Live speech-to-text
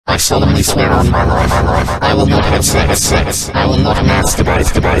solemnly swear on my life, I will not have sex, I will not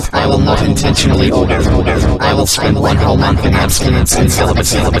masturbate, I will not intentionally orgasm, I will spend one whole month in abstinence and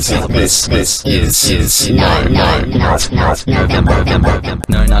celibacy. This is not November.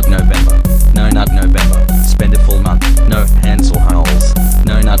 No nut November. No nut November. Spend a full month. No hands or holes.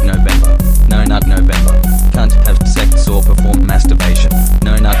 No nut November. No nut November. Can't have sex or perform masturbation.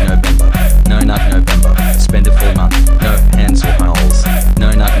 No nut November. No nut November. Spend a full month. No hands or holes.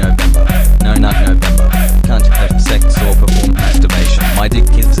 No nut November. No nut November. Can't have sex or perform masturbation. My dick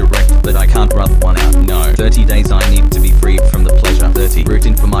is erect, but I can't rub one out. No. 30 days I need to be free from the pleasure. 30.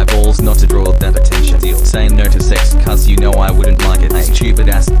 Rooting for my balls not to draw that attention. Deal. Saying no to sex cause you know I wouldn't like it. Hey, stupid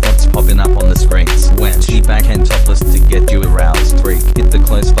ass thoughts popping up on the screens. When she backhand topless to get you aroused. 3. Hit the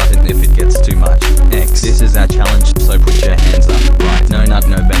close button if it gets too much. X. This is our challenge, so put your hands up. Right. No nut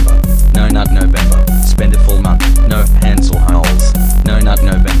November. No nut November. Spend a full month. No hands or holes. No nut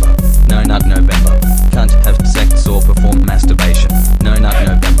November. No nut November. Can't have sex or perform masturbation. No nut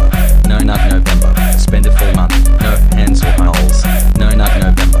November. No nut November. Spend a full month. No hands or holes. No nut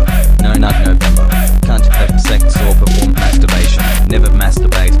November. No nut November. Can't have sex or perform masturbation. Never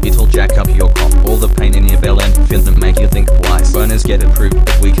masturbate, it'll jack up your cock. All the pain in your belly and fin to make you think twice. Boners get approved,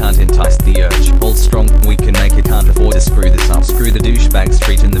 but we can't entice the urge. Hold strong, we can make it, can't afford to screw this up. Screw the douchebags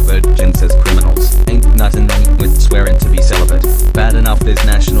treating the virgins as criminals. Ain't nothing wrong with swearing to be celibate. Bad enough there's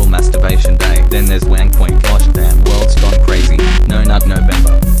National Masturbation Day. Then there's wank point, gosh damn, world's gone crazy. No nut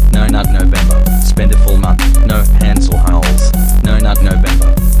November. No nut November. Spend a full month. No hands or holes. No nut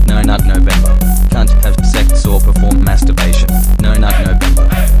November. No nut November. Can't have sex or perform masturbation. No nut November.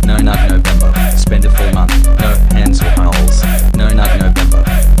 No nut November. Spend a full month. No hands or holes. No nut November.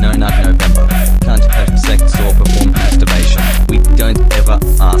 No nut November. Can't have sex or perform masturbation. We don't ever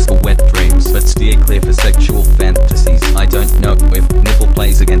ask for wet dreams, but steer clear for sexual fantasies. I don't know if nipple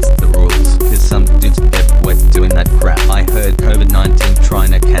plays against the rules, cause some dudes get wet doing that crap. I heard COVID-19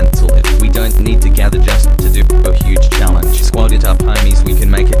 trying to cancel it. We don't need to gather just to do a huge challenge. Squad it up homies, we can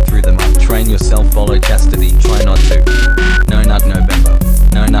make it through the month. Train yourself, follow chastity, try not to. No nut November.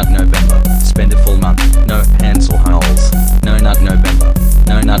 No nut November. Spend a full month. No hands or holes. No nut November.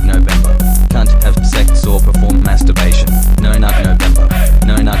 No nut November. Can't have sex or perform masturbation. No nut November.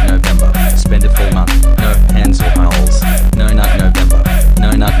 No nut November. Spend a full month. No hands or holes. No nut November.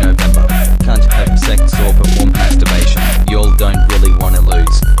 No nut November. Can't have sex or perform masturbation. Y'all don't really wanna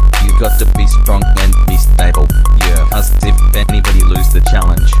lose. You got to be strong and be stable. Yeah, cause if anybody lose the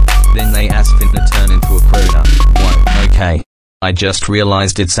challenge, then they ask Finn to turn into a crooner. Whoa, okay. I just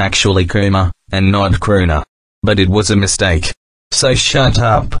realized it's actually Kuma, and not crooner. But it was a mistake. So shut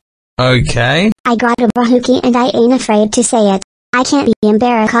up. Okay? I got a Bahookie and I ain't afraid to say it. I can't be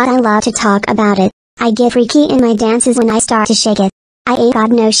embarrassed, I love to talk about it. I get freaky in my dances when I start to shake it. I ain't got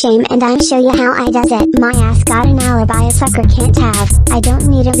no shame and I'll show you how I does it. My ass got an alibi a sucker can't have. I don't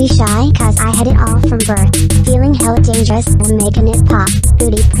need to be shy cause I had it all from birth. Feeling hella dangerous, I'm making it pop.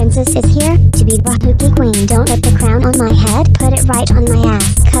 Booty princess is here, to be Bahookie queen. Don't put the crown on my head, put it right on my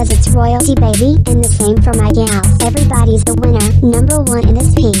ass. Cause it's royalty baby, and the same for my gals. Everybody's the winner, number one in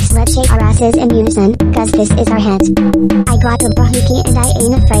this piece. Let's shake our asses in unison, cause this is our hit. I got a Bahookie and I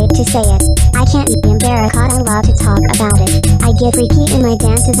ain't afraid to say it. I can't be embarrassed, I love to talk about it. I get freaky in my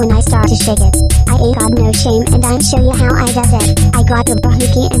dances when I start to shake it. I ain't got no shame and I'll show you how I does it. I got a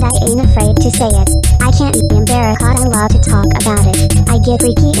Bahookie and I ain't afraid to say it. I can't be embarrassed, I love to talk about it. I get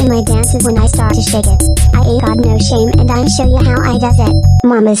freaky in my dances when I start to shake it. I ain't got no shame and I'll show you how I does it.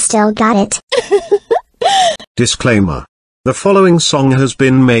 Mama's still got it. Disclaimer. The following song has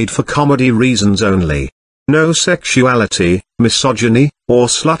been made for comedy reasons only. No sexuality, misogyny, or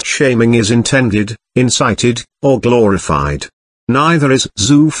slut shaming is intended, incited, or glorified. Neither is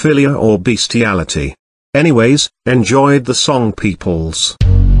zoophilia or bestiality. Anyways, enjoyed the song peoples.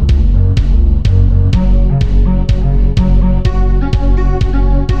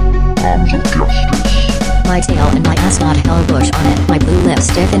 Arms of justice. My tail and my ass got hella bush on it. My blue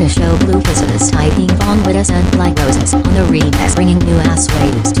lipstick and a show blue kisses. Typing fong with a scent like roses. On the remix bringing new ass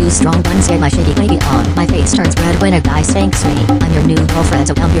waves. Two strong buns get my shitty lady on. My face turns red when a guy thanks me. I'm your new girlfriend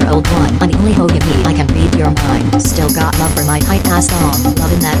so I'm your old one. I'm the only hoe you meet, I can read your mind. Still got love for my tight ass thong.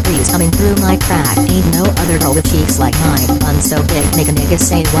 Loving that breeze coming through my crack. Ain't no other girl with cheeks like mine. Buns so big make a nigga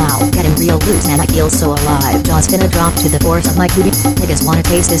say wow. Getting real loose and I feel so alive. Jaws finna drop to the force of my booty. Niggas wanna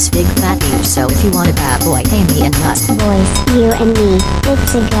taste this big fat beach. So if you want a bad boy, pay me and must. Boys, you and me,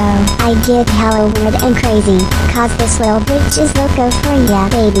 it's a go. I get hella weird and crazy, cause this little bitch is loco for ya,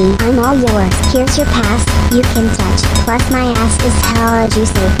 baby. I'm all yours, here's your pass, you can touch. Plus my ass is hella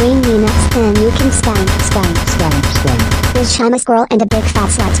juicy. Bring me nuts then you can spank. Is I'm a squirrel and a big fat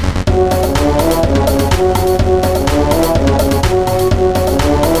slut.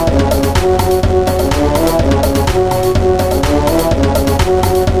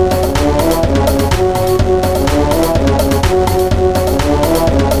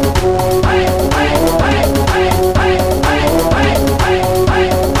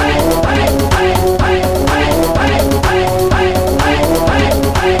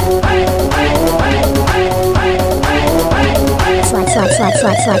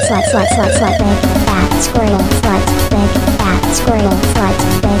 Slut, big fat squirrel, slut, big fat squirrel, slut,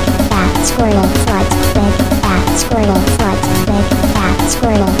 big fat squirrel, slut, big fat squirrel, slut, big fat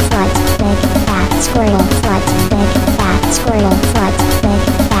squirrel, slut, big fat squirrel, slut, big fat squirrel, slut, big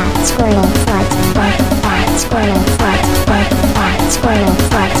fat squirrel, slut, big fat squirrel,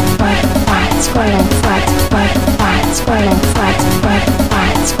 slut, big fat squirrel, slut, big fat squirrel, slut, big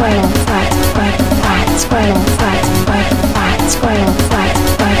fat squirrel, slut, big fat squirrel, slut, big fat squirrel, slut,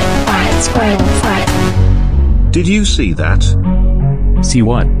 big fat squirrel, slut. Did you see that? See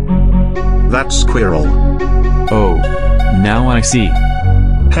what? That squirrel. Oh, now I see.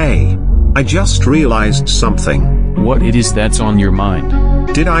 Hey, I just realized something. What it is that's on your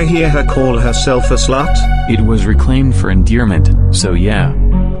mind? Did I hear her call herself a slut? It was reclaimed for endearment, so yeah.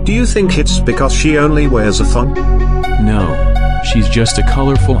 Do you think it's because she only wears a thong? No, she's just a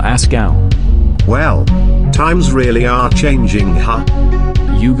colorful ass gal. Well, times really are changing, huh?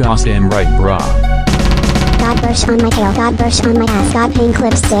 You goddamn right, brah. God burst on my tail, God burst on my ass, God pink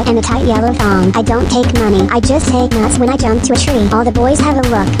lipstick and a tight yellow thong. I don't take money, I just take nuts when I jump to a tree. All the boys have a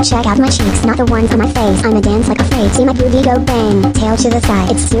look, check out my cheeks, not the ones on my face. I'ma dance like a freak, see my booty go bang, tail to the side,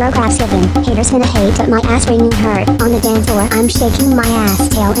 it's zero craps given. Haters gonna hate, but my ass ringing hurt. On the dance floor, I'm shaking my ass,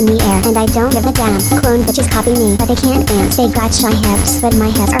 tail in the air, and I don't give a damn. Clone bitches copy me, but they can't dance. They got shy hips, but my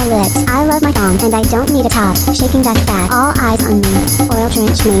hips are lit. I love my thong, and I don't need a top. Shaking that fat, all eyes on me. Oil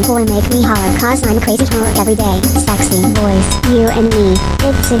drench me, or make me holler, cause I'm a crazy twerk every day. Sexy boys, you and me,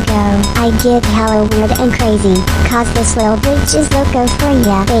 good to go. I get hella weird and crazy, cause this little bitch is loco for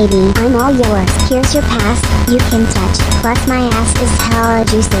ya, baby. I'm all yours, here's your pass, you can touch. Plus my ass is hella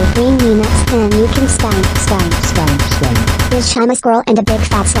juicy. Bring me nuts, then you can spank. Bitch, I'm a squirrel and a big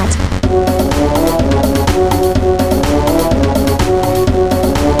fat slut.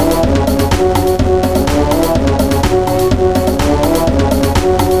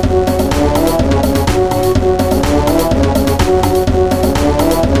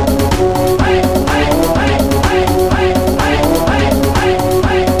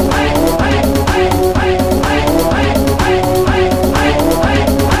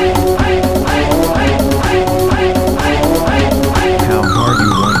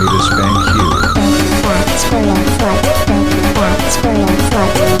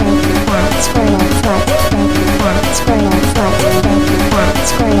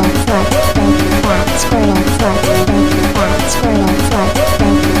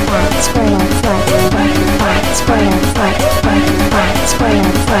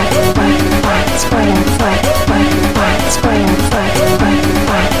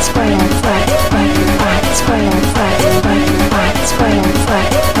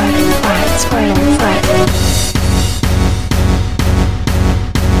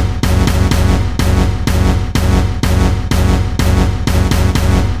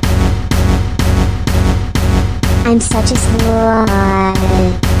 I'm such a slut.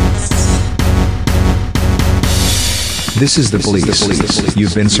 This is the police.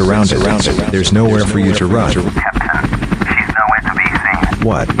 You've been surrounded. There's nowhere for you to run. Captain, she's nowhere to be seen.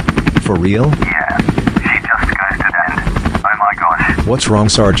 What? For real? Yeah, she just ghosted and... oh my gosh. What's wrong,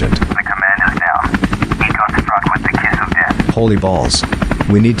 Sergeant? The commander's down. He got struck with the kiss of death. Holy balls.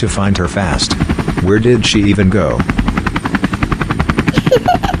 We need to find her fast. Where did she even go?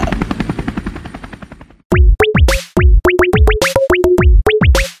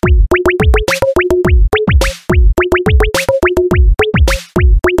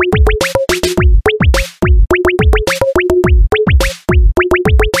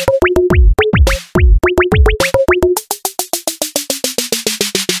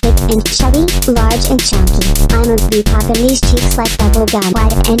 Chubby, large and chunky. I'ma be popping these cheeks like bubble gum.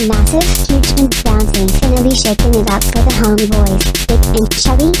 Wide and massive, huge and bouncy. Finna be shaking it up for the homeboys. Big and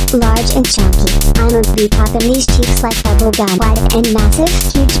chubby, large and chunky. I'ma be popping these cheeks like bubble gum. Wide and massive,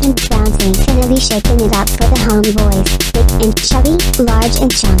 huge and bouncy. Finna be shaking it up for the homeboys. Big and chubby, large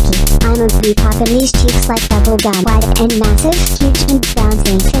and chunky. I'ma be popping these cheeks like bubble gum. Wide and massive, huge and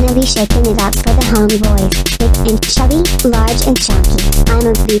bouncy. Finna be shaking it up for the homeboys. Big and chubby, large and chunky. I'm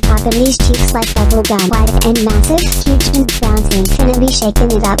a bee popping these cheeks like bubble gum. Wide and massive, huge and bouncing. Finna be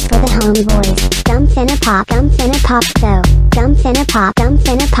shaking it up for the homeboys. Gum finna pop though. Gum finna pop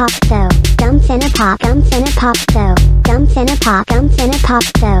though. Gum finna pop though. Gum finna pop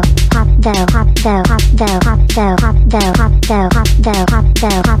though. Pop though, pop though, pop though, pop though, pop though, pop though, pop though, pop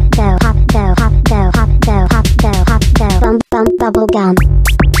though, pop though, pop though, pop though, pop though, pop though, pop though. Bum bubble gum.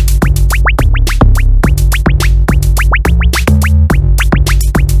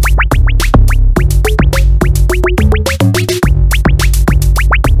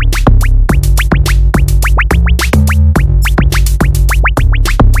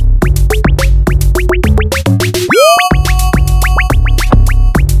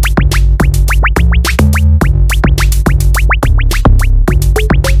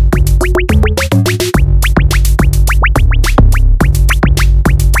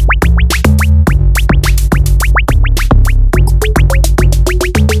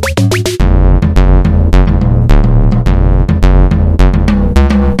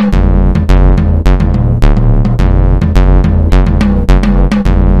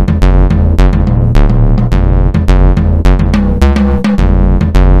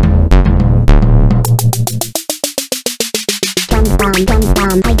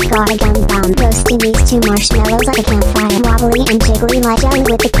 I got a gum bomb. Roasting these two marshmallows like a campfire. Wobbly and jiggly like jelly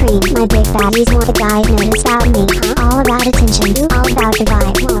with the cream. My big baddies want the guys notice about me, huh? All about attention, all about the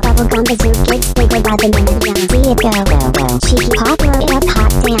vibe. Bubblegum bazoo gets bigger by the minute. See it go. Cheeky pop, blow it up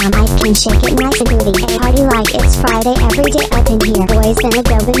hot. Damn, I can shake it nice and booty. Party like it's Friday every day up in here. Boys gonna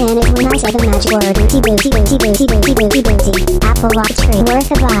go bananas when I say the magic word. Booty booty booty booty booty booty booty. Apple rock tree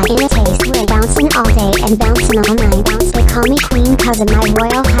worth a buy in a taste. We're bouncing all day and bouncing all night. Bounce, they call me queen cousin, my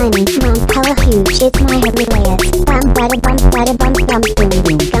royal honey. Round hella huge, it's my Himalayas. Bum bum bum bum boom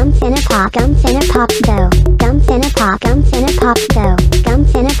boom. Gum finna pop though. Gum finna pop though. Gum finna pop though. Gum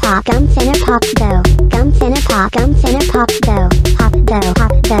finna pop though. Pop though,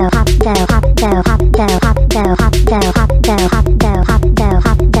 pop though, pop though, pop though, pop though, pop though, pop though, pop though, pop though, pop though, pop though,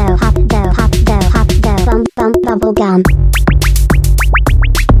 pop though, pop though, pop though. Bum bubble gum.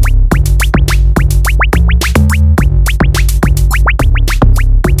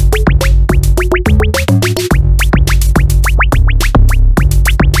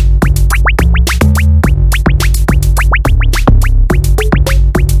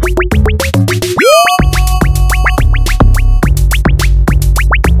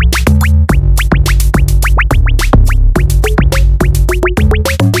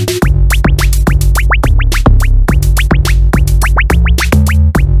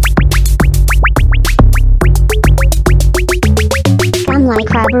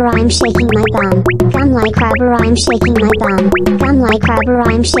 I'm shaking my bum. Gum like rubber, I'm shaking my bum. Gum like rubber,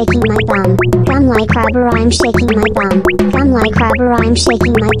 I'm shaking my bum. Gum like rubber, I'm shaking my bum. Gum like rubber, I'm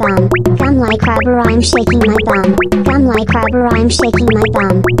shaking my bum. Gum like rubber, I'm shaking my bum. Gum like rubber, I'm shaking my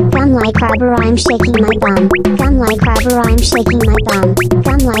bum. Gum like rubber, I'm shaking my bum. Gum like rubber, I'm shaking my bum.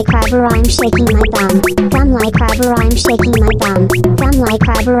 Gum like rubber, I'm shaking my bum. Gum like rubber, I'm shaking my bum. Gum like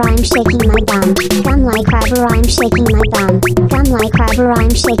rubber, I'm shaking my bum. Gum like rubber, I'm shaking my bum. Gum like rubber, I'm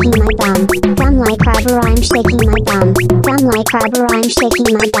shaking my bum. Gum like rubber, I'm shaking my bum. Gum like rubber, I'm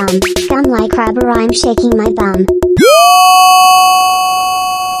shaking my bum. Gum like rubber, I'm shaking my bum.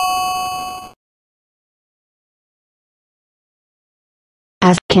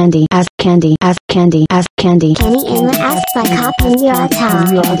 Ass candy, ass candy, ass candy, ass candy. Kenny in the ass like hop in your top.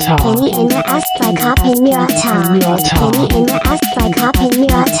 Kenny in the ass like hop in your top. Kenny in the ass like hop in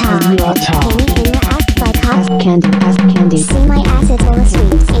your top. Kenny in the ass like hop. Candy, ass candy. See my ass is full of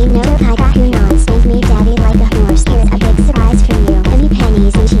sweets. Ain't no I got who nods. Make me daddy like a horse. Here's a big surprise for you. Any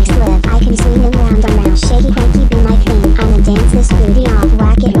pennies and cheese slip. I can swing them round and round. Shaky cranky be my thing. I'ma dance this booty off.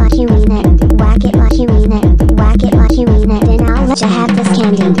 Whack it like you mean it. Whack it like you mean it. Whack it like you mean it. Then I'll let you have this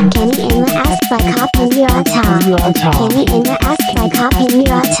candy. Kenny in the ass like hop in your top. Kenny in the ass like hop in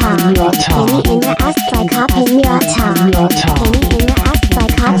your top. Kenny in the ass like hop in your top. Kenny in the ass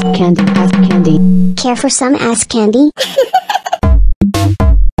like hop. Candy, ass candy. Care for some ass candy?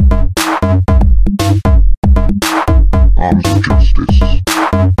 Arms of justice.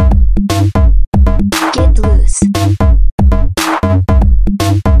 Get loose.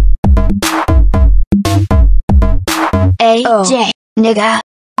 AJ, nigga,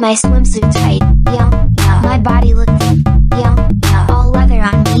 my swimsuit tight, my body looks, all leather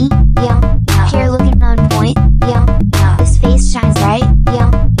on me, hair looking on point, this face shines right,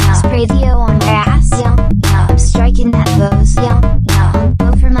 spray Theo on my ass, I'm striking that pose,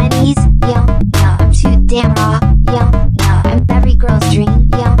 low for my knees, I'm too damn raw, I'm every girl's dream,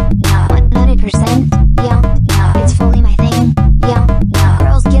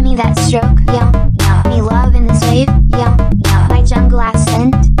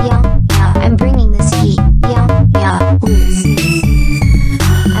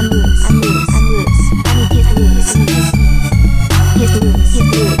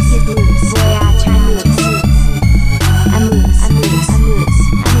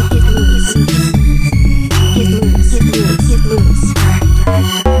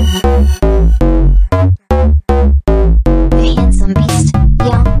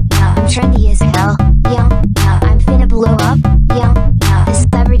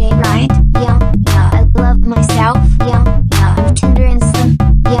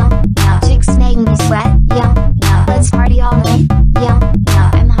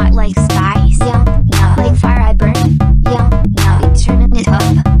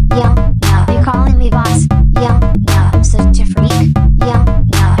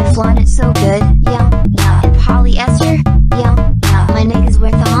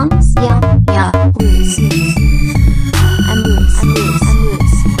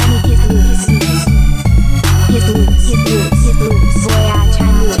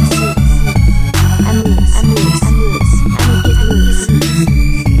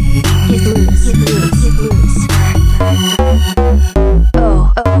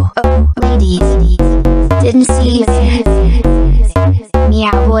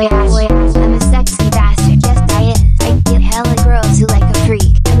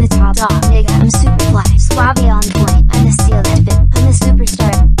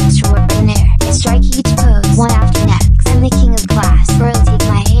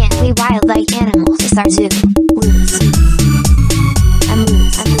 wild like animals. It's our zoo. Loose. I'm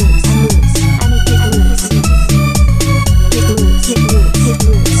loose. I'm loose. I'm loose. I make it loose. Get loose. Get loose. Get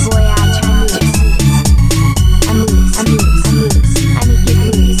loose. Boy, I try loose. I'm loose. I'm loose. I'm loose. I make it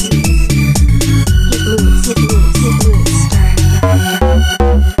loose. Get loose. Get loose. Get loose.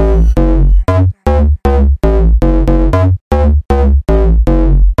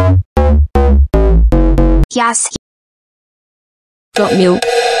 Yes. Got milk.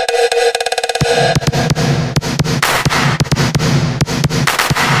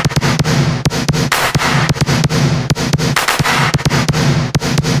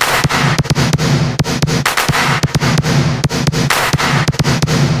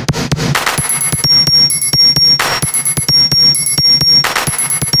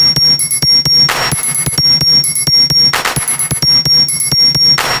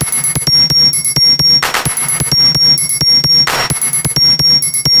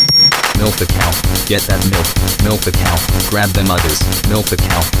 Milk the cow, get that milk. Milk the cow, grab them udders. Milk the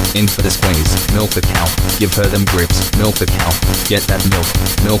cow, in for the squeeze. Milk the cow, give her them grips. Milk the cow, get that milk.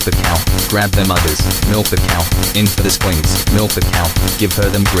 Milk the cow, grab them udders. Milk the cow, in for the squeeze. Milk the cow, give her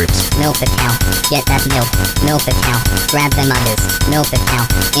them grips. Milk the cow, get that milk. Milk the cow, grab them udders. Milk the cow,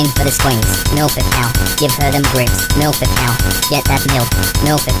 in for the squeeze. Milk the cow, give her them grips. Milk the cow, get that milk.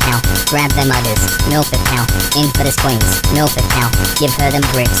 Milk the cow, grab them udders. Milk the cow, in for the squeeze. Milk the cow, give her them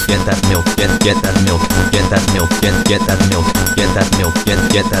grips. Get that milk, get that milk, get that milk, get that milk, get that milk, get that milk,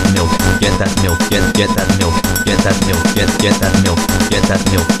 get that milk, get that milk, get that milk, get that milk, get that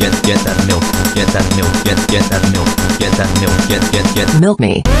milk, get that milk, get that milk, get that milk, get that milk, get milk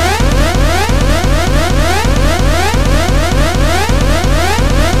me.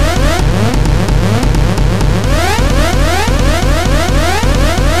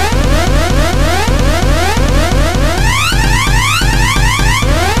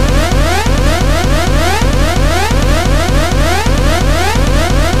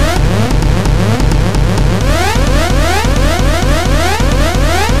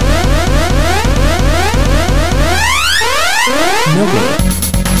 Milk me.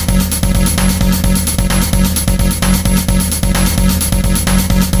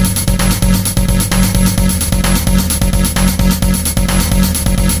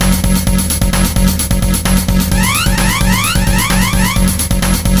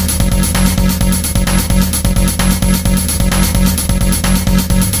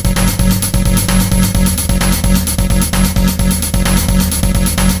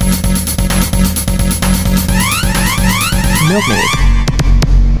 Milk me.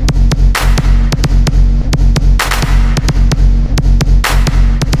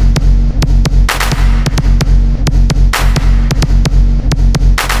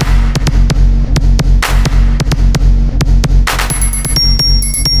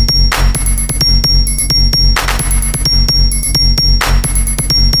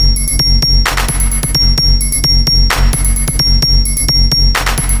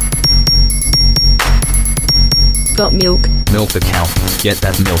 Got milk. Milk the cow, get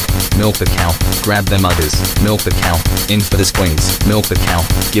that milk. Milk the cow, grab them udders. Milk the cow, in for the squeeze. Milk the cow,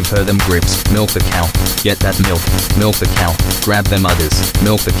 give her them grips. Milk the cow, get that milk. Milk the cow, grab them udders.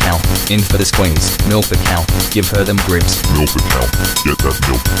 Milk the cow, in for the squeeze. Milk the cow, give her them grips. Milk the cow, get that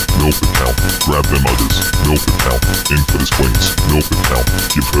milk. Milk the cow, grab them udders. Milk the cow, in for the squeeze. Milk the cow,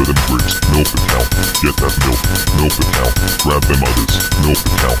 give her them grips. Milk the cow, get that milk. Milk the cow, grab them udders. Milk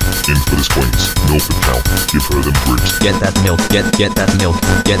the cow, in for the squeeze. Milk the cow, give her them grips. Get that milk, get that milk,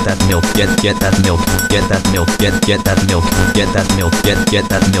 get that milk, get that milk, get that milk, get that milk, get that milk, get that milk, get that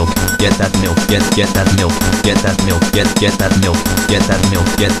milk, get that milk, get that milk, get that milk, get that milk, get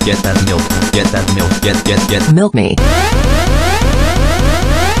that milk, get that milk, get milk me.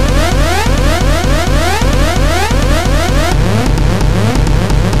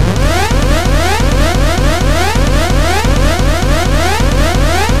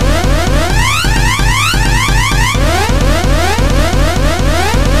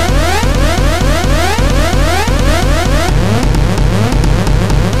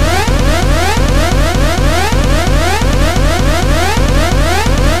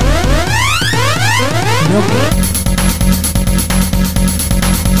 Milk me.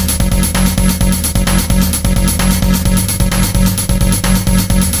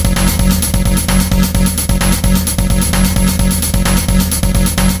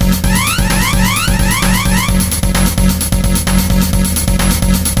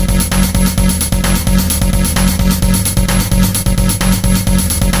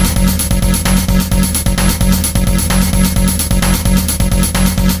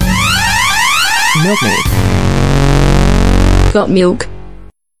 Milk me. Got milk.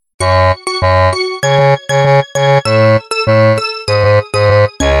 Arms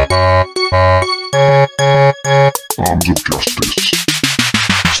of justice.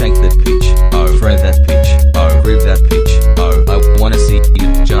 Shake that pitch, oh, throw that pitch, oh, groove that pitch, oh, I wanna see you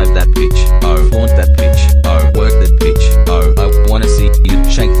jive that pitch, oh, flaunt that pitch, oh, work that pitch, oh, I wanna see you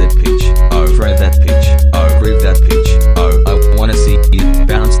shake that pitch, oh, throw that pitch, oh, groove that pitch, oh, I wanna see you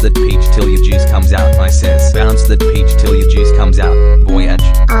bounce that peach till your juice comes out, I says, bounce that peach till your juice comes out, boy edge.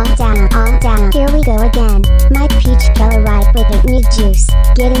 All down, here we go again. My peach killer right with it need juice.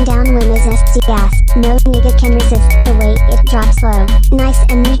 Getting down when is nasty gas. No nigga can resist the way it drops low. Nice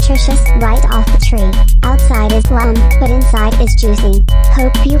and nutritious right off the tree. Outside is plum, but inside is juicy.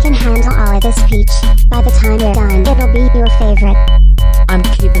 Hope you can handle all of this peach. By the time you're done, it'll be your favorite. I'm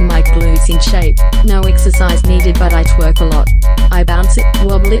keeping my glutes in shape. No exercise needed, but I twerk a lot. I bounce it,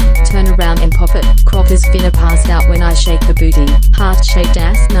 wobble it, turn around and pop it. Crockers finna pass out when I shake the booty. Heart-shaped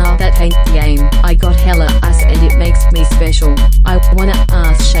ass, nah, that ain't the aim. I got hella ass and it makes me special. I wanna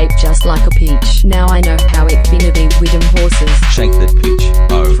ass shape just like a peach. Now I know how it finna be with them horses. Shake that pitch,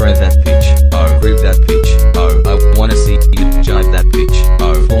 oh, throw that pitch, oh, groove that pitch, oh, I wanna see you jive that pitch,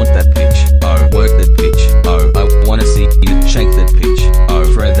 oh, flaunt that pitch, oh, work that pitch, oh, I wanna see you shake that pitch, oh,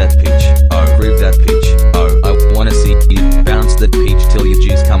 throw that pitch, oh, groove that pitch, oh, I wanna see you bounce that peach till your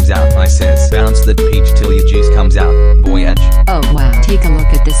juice comes out, I says, bounce that peach till your juice comes out, boy edge. Oh wow, take a look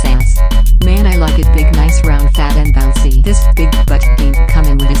at this ass. Man, I like it big, nice, round, fat and bouncy. This big butt ain't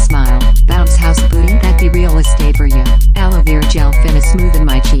coming with a smile. Bounce house booty, that be real estate for you. Aloe vera gel finna smoothen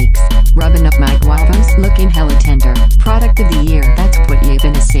my cheeks. Rubbing up my guavas, looking hella tender. Product of the year, that's what you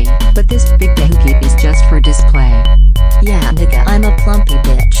finna see. But this big bahookie is just for display. Yeah nigga, I'm a plumpy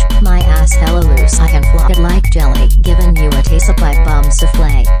bitch. My ass hella loose, I am flopped like jelly. Giving you a taste of my bum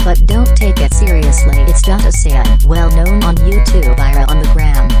souffle. But don't take it seriously, it's just a sin. Well known on YouTube, viral on the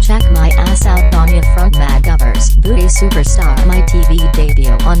gram. Check my ass out on in front mag covers. Booty superstar, my TV debut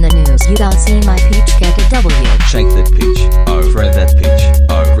on the news. You don't see my peach get a W. Shake that pitch, oh, throw that pitch,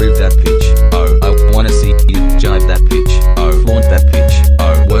 oh, groove that pitch, oh, I wanna see you jive that pitch, oh, flaunt that pitch,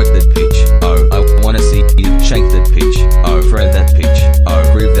 oh, work that pitch, oh, I wanna see you shake that pitch, oh, throw that pitch,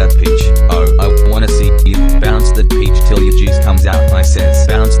 oh, groove that pitch, oh, I wanna see you bounce that peach till your juice comes out, I says,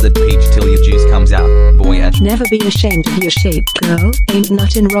 bounce that peach till your juice comes out, boy edge. Never be ashamed of your shape, girl. Ain't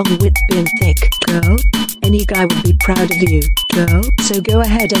nothing wrong with being thick, girl. Any guy would be proud of you, girl. So go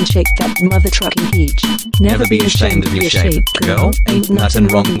ahead and shake that mother trucking peach. Never be ashamed of your shape, girl. Ain't nothing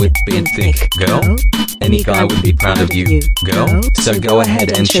wrong with being thick, girl. Any guy would be proud of you, girl. So go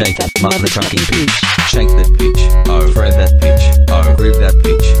ahead and shake that mother trucking peach. Shake that pitch, oh, throw that pitch, oh, groove that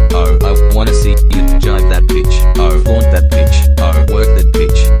pitch, oh, I wanna see you jive that pitch, oh, flaunt that pitch, oh, work that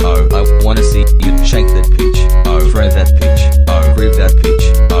pitch, oh, I wanna see you shake that pitch, oh, throw that pitch, oh, groove that pitch,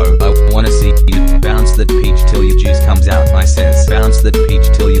 oh, I wanna see you bounce that peach till your juice comes out, I says, bounce that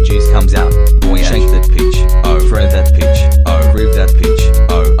peach till your juice comes out, boy, shake that pitch, oh, throw that pitch, oh, groove that pitch,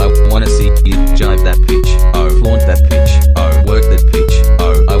 oh, I wanna see you jive that pitch, oh, flaunt that pitch, oh, work that pitch,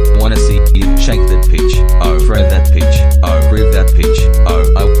 oh, I wanna see you shake that pitch, oh, throw that pitch, oh, groove that pitch, oh,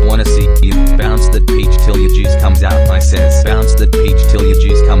 I wanna see you bounce that peach till your juice comes out, I says, bounce that peach till your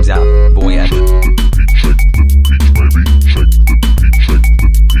juice comes out, boy, edge.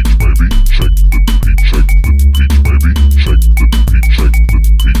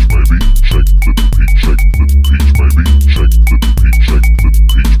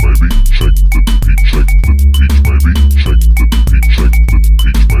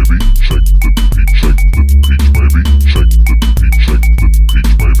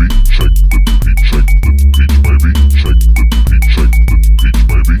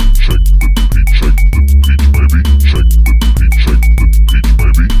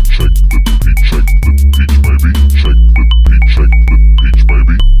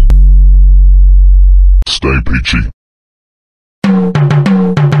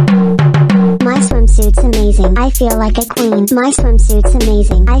 I feel like a queen. My swimsuit's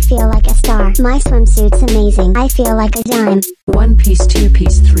amazing. I feel like a star. My swimsuit's amazing. I feel like a dime. 1 piece, 2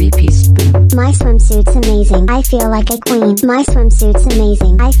 piece, 3 piece, boom. My swimsuit's amazing. I feel like a queen. My swimsuit's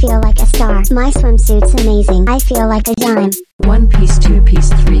amazing. I feel like a star. My swimsuit's amazing. I feel like a dime. 1 piece, 2 piece,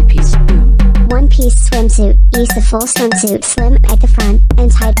 3 piece, boom. 1 piece swimsuit. Use a full swimsuit. Slim at the front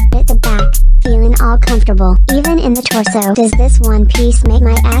and tight at the back. Feeling all comfortable, even in the torso. Does this one piece make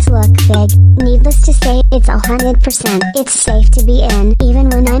my ass look big? Needless to say, it's 100%. It's safe to be in, even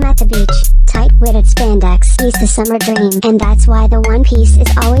when I'm at the beach. tight-weighted spandex is the summer dream, and that's why the one piece is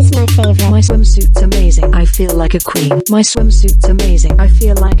always my favorite. My swimsuit's amazing, I feel like a queen. My swimsuit's amazing, I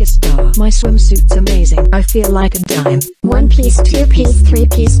feel like a star. My swimsuit's amazing, I feel like a dime. One piece, two piece, three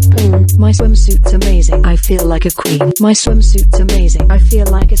piece, boom. My swimsuit's amazing, I feel like a queen. My swimsuit's amazing, I feel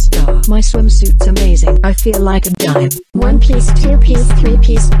like a star. My swimsuit's amazing, I feel like a dime. One piece, two piece, three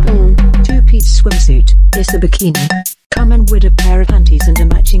piece, boom. Two-piece swimsuit, it's a bikini. Come in with a pair of panties and a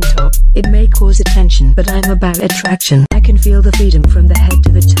matching top. It may cause attention, but I'm about attraction. I can feel the freedom from the head to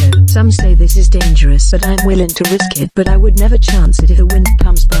the toe. Some say this is dangerous, but I'm willing to risk it. But I would never chance it if the wind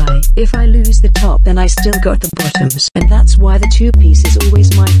comes by. If I lose the top, then I still got the bottoms. And that's why the two-piece is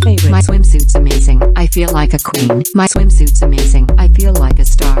always my favorite. My swimsuit's amazing, I feel like a queen. My swimsuit's amazing, I feel like a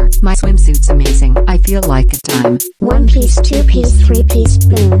star. My swimsuit's amazing, I feel like a dime. One piece, two piece, three piece,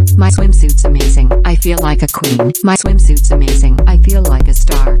 boom. My swimsuit's amazing, I feel like a queen. My swimsuit's amazing, I feel like a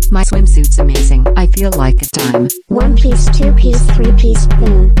star. My swimsuit's amazing, I feel like a dime. One piece, two piece, three piece,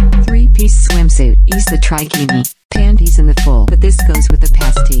 boom. Three-piece swimsuit, is the trikini. Panties in the full, but this goes with the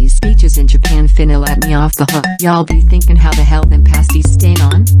pasties. Beaches in Japan finna let me off the hook. Y'all be thinking how the hell them pasties stain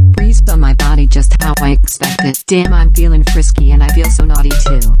on? Breeze on my body just how I expected. Damn, I'm feeling frisky and I feel so naughty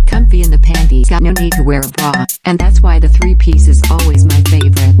too. Comfy in the panties, got no need to wear a bra. And that's why the three-piece is always my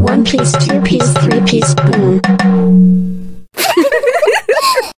favorite. One piece, two piece, three piece, boom.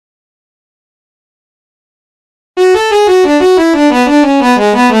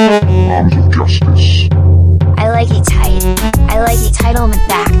 Arms of justice. I like it tight. I like it tight on my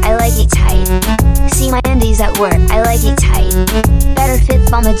back. I like it tight. See my undies at work. I like it tight. Better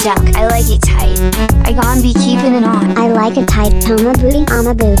fit on the junk. I like it tight. I gon' be keeping it on. I like a tight on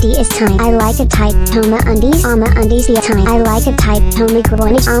my booty is tight. I like a tight on my undies yeah tight. I like a tight on my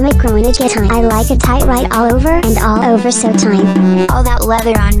groinage yeah tight. I like a tight right all over and all over so tight. All that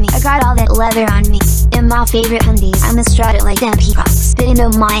leather on me. I got all that leather on me. In my favorite undies. I'ma strut it like them peacocks. Spitting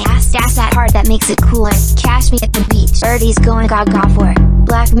on my ass. That's that part that makes it cooler. Cash me at the beach. Birdie's going gaga for it.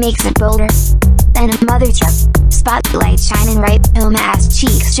 Black makes it bolder than a mother truck. Spotlight shining right on my ass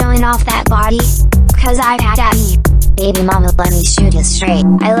cheeks. Showing off that body. Cause I've had that heat. Baby mama, let me shoot it straight.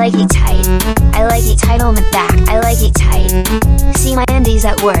 I like it tight. I like it tight on the back. I like it tight. See my undies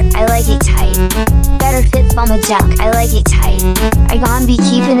at work. I like it tight. Better fit on the junk. I like it tight. I gon' be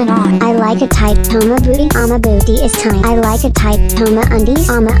keeping it on. I like a tight on my booty is tight. I like a tight on my undies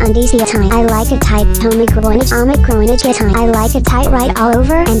yeah tight. I like a tight on my groinage yeah tight. I like a tight right all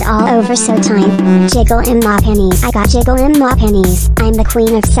over and all over so tight. Jiggle in my panties. I got jiggle in my panties. I'm the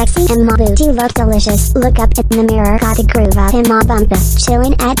queen of sexy and my booty look delicious. Look up in the mirror. Got the groove up in my bumper.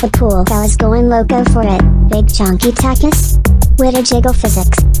 Chilling at the pool. Fellas going loco for it. Big chunky tackness. With a jiggle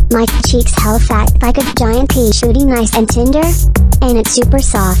physics. My cheeks hella fat like a giant pea. Shooty nice and tender. And it's super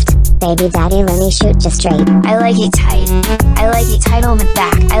soft. Baby daddy let me shoot just straight. I like it tight. I like it tight on the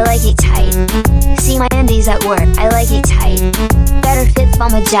back. I like it tight. See my undies at work. I like it tight. Better fit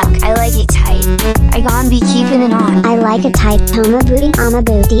on the junk. I like it tight. I gon' be keeping it on. I like a tight on my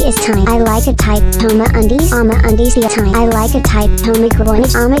booty is tight. I like a tight on my undies yeah tight. I like a tight on my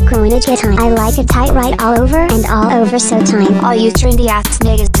groinage yeah tight. I like a tight right all over and all over so tight. All you trendy ass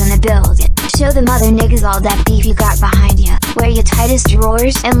niggas in the building. Show them other niggas all that beef you got behind ya. Wear your tightest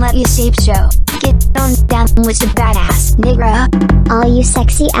drawers and let your shape show. Get on down with the badass nigga. All you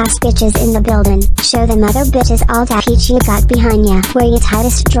sexy ass bitches in the building. Show them other bitches all that peach you got behind ya. Wear your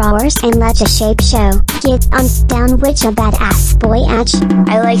tightest drawers and let your shape show. Get on down with your badass boy atch.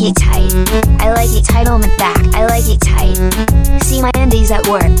 I like it tight. I like it tight on the back. I like it tight. See my undies at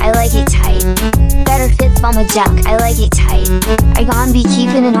work. I like it tight. Better fit on the junk. I like it tight. I gon' be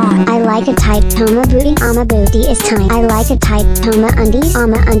keeping it on. I like a tight on my booty is tight. I like a tight on my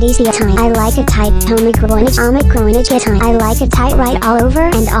undies yeah tight. I like a tight on my groinage yeah tight. I like a tight right all over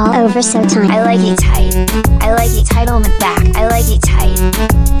and all over so tight. I like it tight. I like it tight on the back. I like it tight.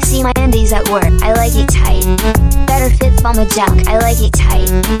 See my undies at work. I like it tight. Better fit on the junk. I like it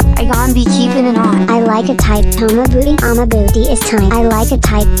tight. I gon' be keeping it on. I like a tight on my booty is tight. I like a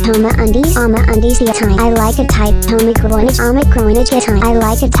tight on my undies yeah tight. I like a tight on my groinage yeah tight. I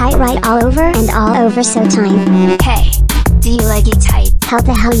like a tight right all over and all over so tight. Hey, do you like it tight? Hell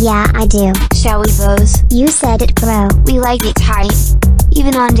the hell yeah I do. Shall we both? You said it bro. We like it tight.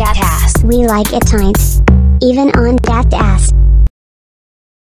 Even on that ass. We like it tight. Even on that ass.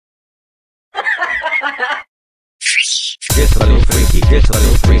 Get a little freaky, get a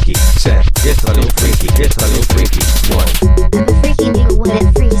little freaky. Set, get a little freaky, get a little freaky. One. I'm a freaky nigga with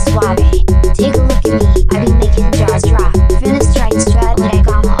a free suave. Take a look at me, I be making jaws drop. Finna strike strut like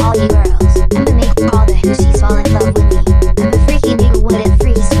I'm all you girls. I'ma make all the hoochies fall in love with me. I'm a freaky nigga with a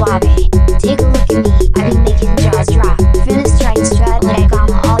free suave.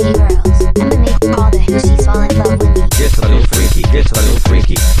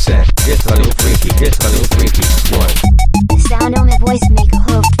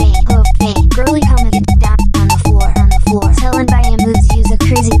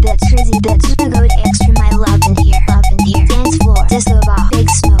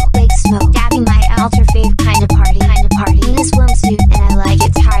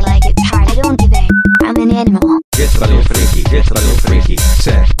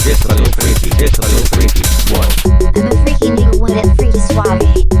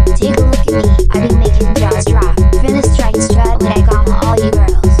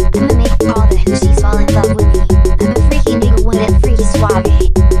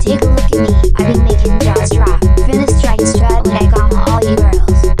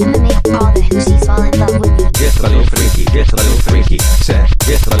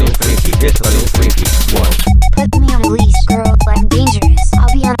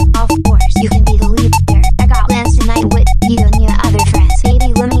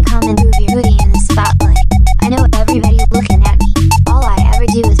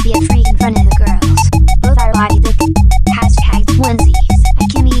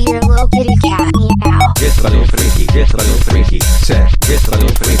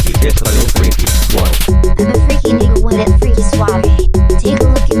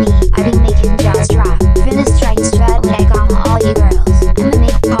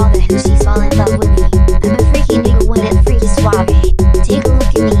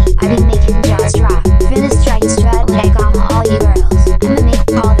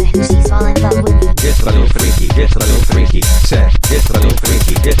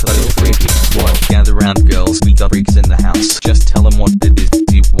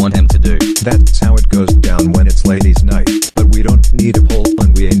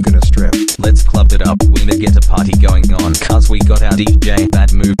 party going on, cause we got our DJ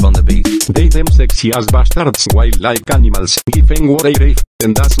that move on the beat. They them sexy as bastards, wild like animals, giving what they crave,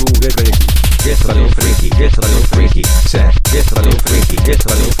 and that's who they crave. Get a little freaky, get a little freaky, say, get a little freaky, get a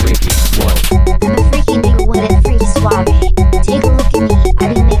little freaky, whoa. I'm a freaky nigga with a freaky suave. Take a look at me,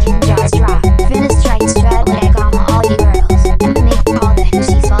 I be making jaws drop. Finish strike strut like I'm all you girls. I'ma make all the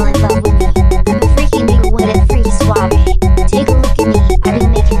hoochies fall in love with me. I'm a freaky nigga with a freaky suave. Take a look at me, I be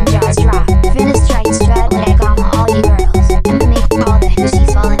making jaws drop. Finish strike strut like I'm all you girls. I'ma make all the hoochies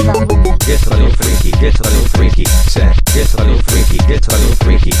fall in love with me. Get a little freaky, say, get a little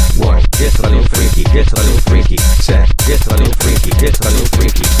freaky, whoa. Get a little freaky, say, get a little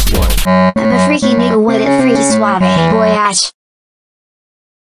freaky, whoa. I'm a freaky nigga with a freaky suave, boyage.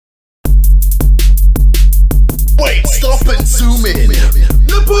 Wait, stop and zoom in.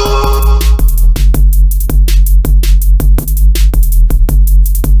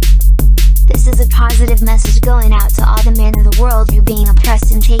 This is a positive message going out to all the men of the world who being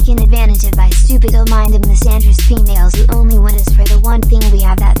oppressed and taken advantage of by stupid, ill-minded, misandrous females who only want us for the one thing we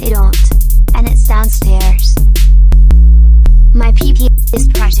have that they don't. And it's downstairs. My PP is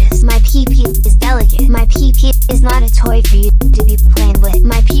precious, my PP is delicate, my PP is not a toy for you to be playing with.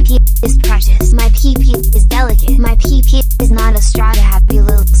 My PP is precious, my PP is delicate, my PP is not a straw to have your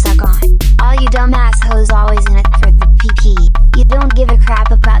little suck on. All you dumbass hoes always in it for the PP. You don't give a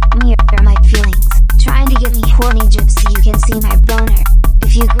crap about me or my feelings. Trying to get me horny just so you can see my boner.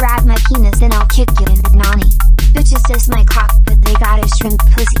 If you grab my penis then I'll kick you in the nonny. Bitches kiss my cock but they got a shrimp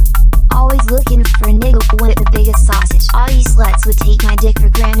pussy. Always looking for a nigga with the biggest sausage. All you sluts would take my dick for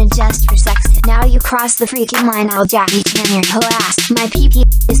granted just for sex. Now you cross the freaking line, I'll jack you in your whole ass. My PP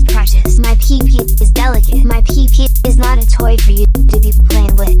is precious, my PP is delicate, my PP is not a toy for you to be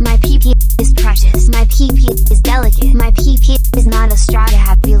playing with. My PP is precious, my PP is delicate, my PP is not a straw to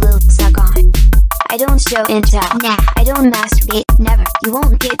have your little suck on. I don't show intel, nah, I don't masturbate, never, you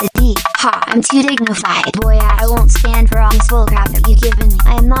won't get the D, ha, I'm too dignified, boy, I won't stand for all this bull crap that you giving me.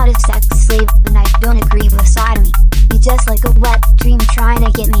 I am not a sex slave, and I don't agree with sodomy. You just like a wet dream trying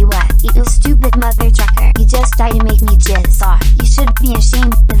to get me wet. You stupid mother trucker, you just die to make me jizz off. You should be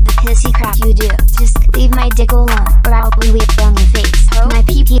ashamed of the pissy crap you do. Just leave my dick alone, or I'll bleed it on your face. My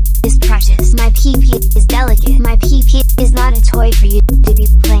PP is precious, my PP is delicate, my PP is not a toy for you to be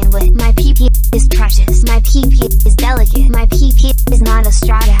playing with. My PP is precious, my PP is delicate, my PP is not a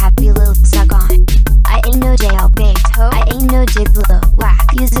straw to have your little suck on. I ain't no jailbait hoe, I ain't no gigolo, whack.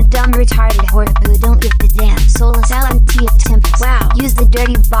 Use a dumb retarded whore who don't give a damn. Soulless LMT of tempest, wow. Use the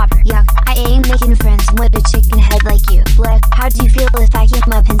dirty bopper, yuck. I ain't making friends with a chicken head like you. Blick, how'd you feel if I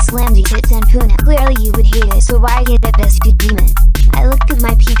came up and slammed you tits and puna? Clearly you would hate it, so why get the best you demon? I look at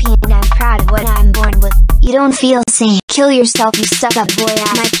my PP and I'm proud of what I'm born with. You don't feel sane, kill yourself you suck up boy.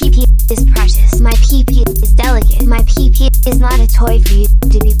 My PP is precious, my PP is delicate, my PP is not a toy for you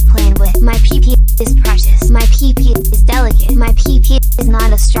to be playing with. My PP is precious, my PP is delicate, my PP is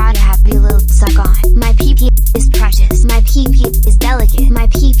not a straw to have your little suck on. My PP is precious, my PP is delicate, my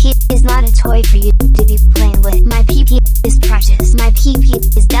PP is not a toy for you to be playing with. My PP is precious, my PP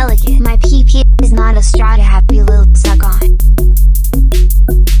is delicate, my PP is not a straw to have your little suck on.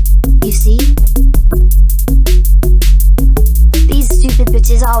 You see? These stupid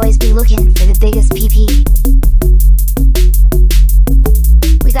bitches always be looking for the biggest PP.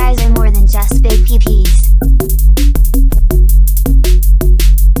 We guys are more than just big PPs.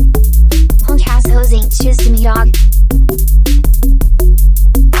 Punk ass hoes ain't shiz to me, dog.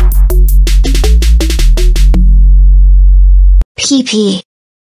 PP.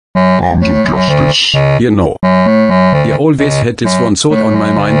 Arms of justice. You know, I always had this one thought on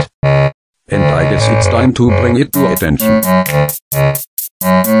my mind, and I guess it's time to bring it to attention.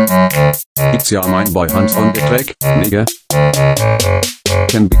 It's your mind boy hands on the track, nigga.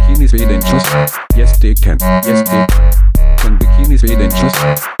 Can bikinis be dangerous? Yes they can, yes they can. Bikinis be dangerous?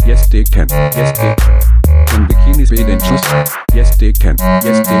 Yes they can, yes they can. Bikinis be dangerous? Yes they can,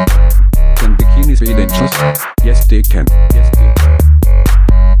 yes they can. Bikinis be dangerous? Yes they can, yes they can.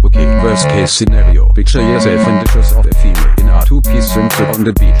 Okay, worst case scenario. Picture yourself in the dress of a female in a two-piece swimsuit on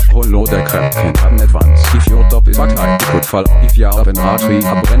the beach. Whole load of crap can happen at once. If your top is butt high, you could fall off. If you're up in a tree,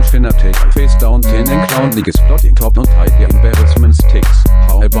 a branch finna take face down, tin and clown niggas plotting. Top not tight, your embarrassment sticks.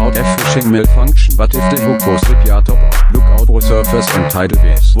 How about a fishing malfunction? What if the hook goes with your top off? Look out for surfers and tidal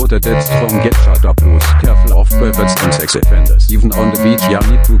waves. Water that strong, get shut up loose. Careful of perverts and sex offenders. Even on the beach, you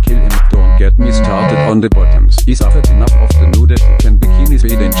need to kill him. Don't get me started on the bottoms. Is of it enough of the nudity? Can bikinis be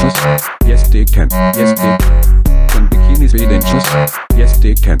dangerous? Yes they can, yes they can. Can bikinis be dangerous? Yes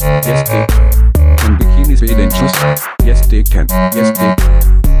they can, yes they can. Can bikinis be dangerous? Yes they can, yes they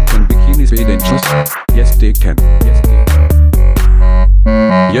can. Can bikinis bikinis be dangerous? Yes, they can.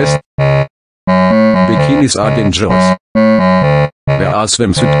 Yes. Bikinis are dangerous. There are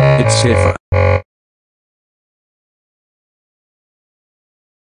swimsuit, it's safer.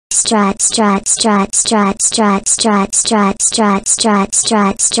 Strut, strut, strut, strut, strut, strut, strut, strut, strut,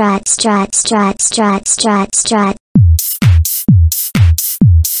 strut, strut, strut, strut, strut, strut, strut.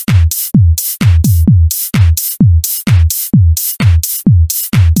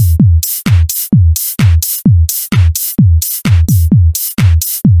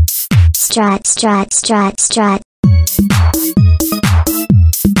 Strut, strut, strut, strut.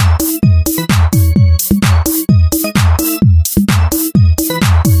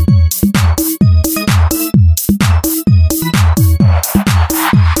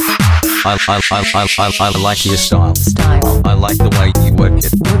 I like your style. I like the way you work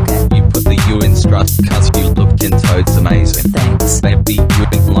it. You put the U in strut, cause you look in toads amazing. Thanks. Baby, you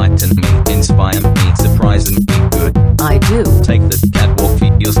enlighten me, inspire me, surprising me good. I do. Take the catwalk for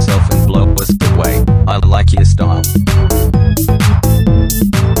yourself and blow us away. I like your style.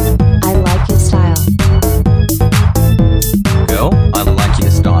 I like your style. Girl, I like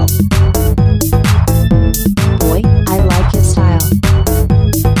your style. Boy, I like your style.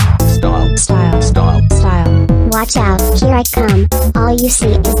 Style. Watch out, here I come. All you see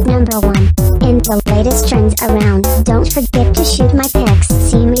is number one. In the latest trends around. Don't forget to shoot my pics.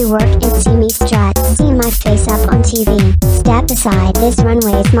 See me work and see me strut. See my face up on TV. Step aside, this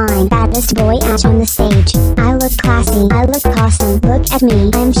runway's mine. Baddest boy out on the stage. I look classy, I look awesome. Look at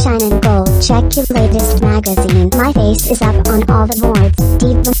me, I'm shining gold. Check your latest magazine. My face is up on all the boards.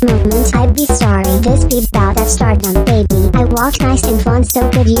 Deep the moment, I'd be sorry. This be bout at stardom, baby. I walk nice and fun, so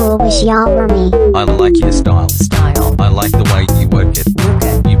good you'll wish y'all were me. I like your style. I like the way you work it.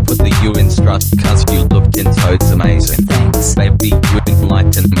 You put the U in strut, cause you looked in toads amazing. Thanks. Baby, you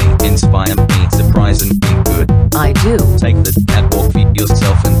enlighten me, inspire me, surprising me good. I do. Take the catwalk for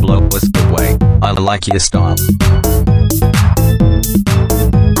yourself and blow us away. I like your style.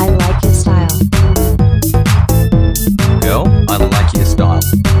 I like your style. Girl, I like your style.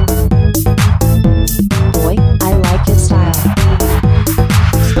 Boy, I like your style.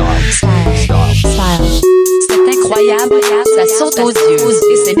 Style. C'est incroyable, ça saute aux yeux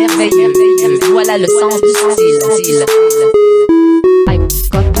et c'est merveilleux. Voilà le sens du style. I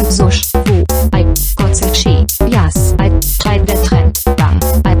got so schwul, I got so cheap, yes, I tried the trend, bang,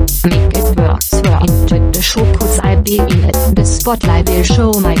 I make it work, swear into the show puts I be in it, the spotlight will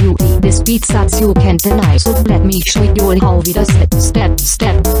show my beauty, this beat that you can't deny, so let me show you how we does it, step,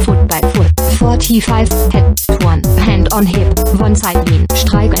 foot by foot, 45, head, one, hand on hip, one side lean,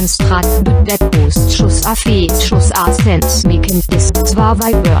 Streik and Strat, do that boost, Schuss a face, Schuss a sense, making this, zwar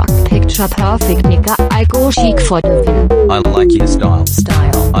by work, picture perfect, nigga, I go chic for the win. I like your style.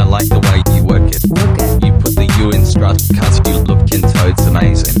 I like the way you work it. You put the U in strut, cause you look in toads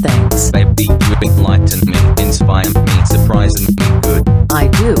amazing. Thanks. Baby, you enlighten me, inspire me, surprising me good. I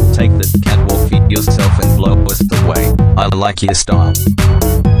do. Take the catwalk for yourself and blow us away. I like your style.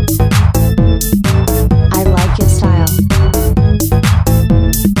 I like your style.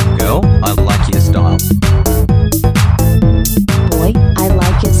 Girl, I like your style. Boy, I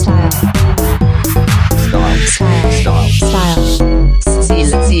like your style. Style. Style.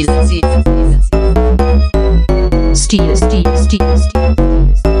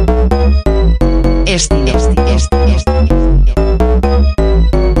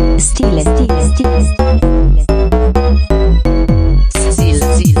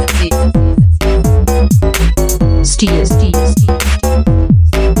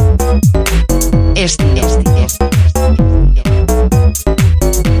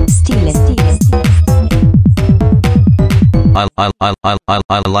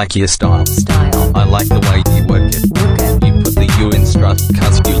 I like your style. I like the way you work it. You put the U in strut,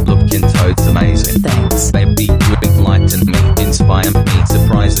 cause you look in toads amazing. Thanks. Baby, you enlighten me, inspire me,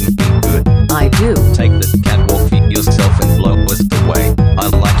 surprising me good. I do. Take the catwalk for yourself and blow us away. I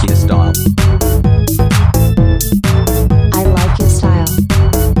like your style. I like your style.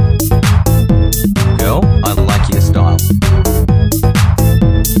 Girl, I like your style.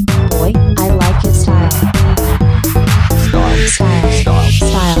 Boy, I like your style. Style.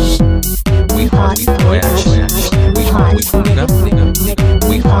 We hot, boy, actually. We hot, nigga.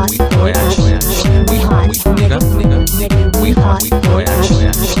 We hot, boy, actually. We hot, nigga. We hot, boy, actually.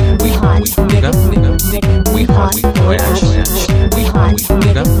 We hot, nigga. We hot, boy, actually. We hot,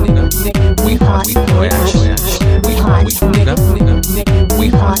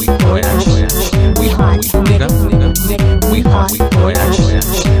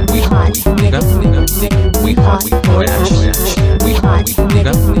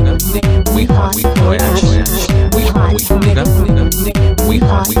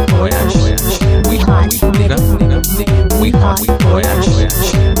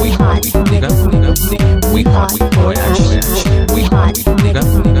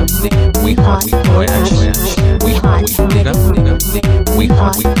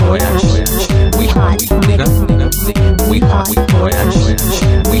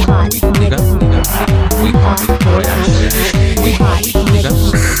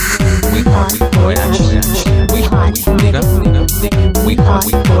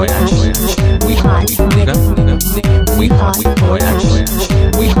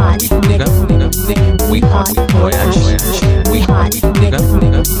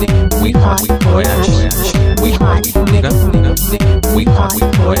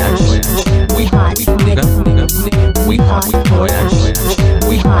 voyage. We hot nigga. We hot voyage.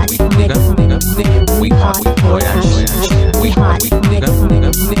 We hot nigga. We hot voyage. We hot nigga.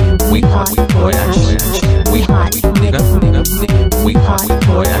 We hot voyage. We hot nigga. We hot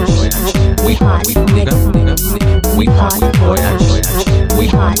voyage. We hot nigga. We hot voyage. We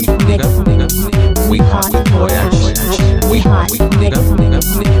hot nigga. We hot voyage. We hot nigga. We hot voyage. We hot nigga.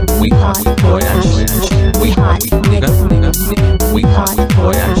 We hot voyage. We hot nigga. We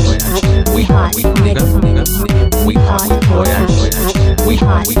hot voyage. We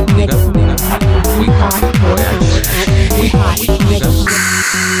hot nigga. We hot voyage. We hot nigga.